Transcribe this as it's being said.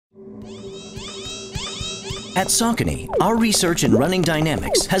At Saucony, our research in running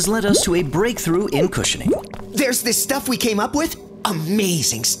dynamics has led us to a breakthrough in cushioning. There's this stuff we came up with.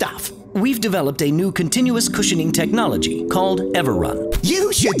 Amazing stuff. We've developed a new continuous cushioning technology called EVERUN.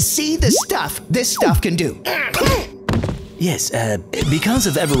 You should see the stuff this stuff can do. Yes, because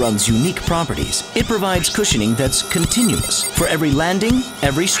of EVERUN's unique properties, it provides cushioning that's continuous for every landing,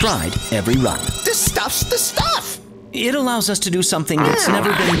 every stride, every run. This stuff's the stuff. It allows us to do something that's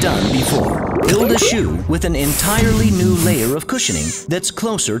never been done before. Build a shoe with an entirely new layer of cushioning that's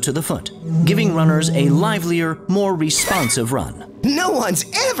closer to the foot, giving runners a livelier, more responsive run. No one's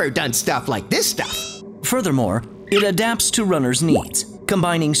ever done stuff like this stuff. Furthermore, it adapts to runners' needs,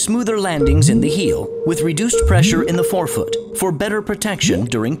 combining smoother landings in the heel with reduced pressure in the forefoot for better protection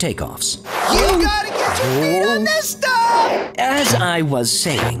during takeoffs. You gotta get your feet on this stuff! As I was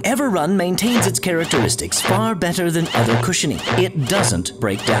saying, EVERUN maintains its characteristics far better than other cushioning. It doesn't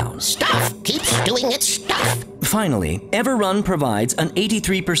break down. Stuff keeps doing its stuff. Finally, EVERUN provides an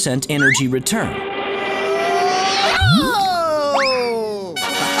 83% energy return,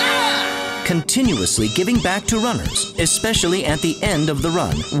 continuously giving back to runners, especially at the end of the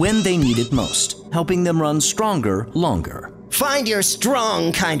run when they need it most, helping them run stronger longer. Find your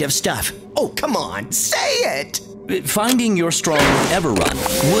strong kind of stuff. Oh, come on, say it! Finding your strong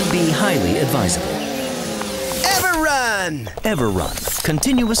EVERUN would be highly advisable. EVERUN! EVERUN,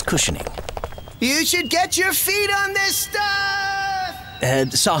 continuous cushioning. You should get your feet on this stuff!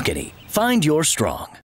 Saucony, find your strong.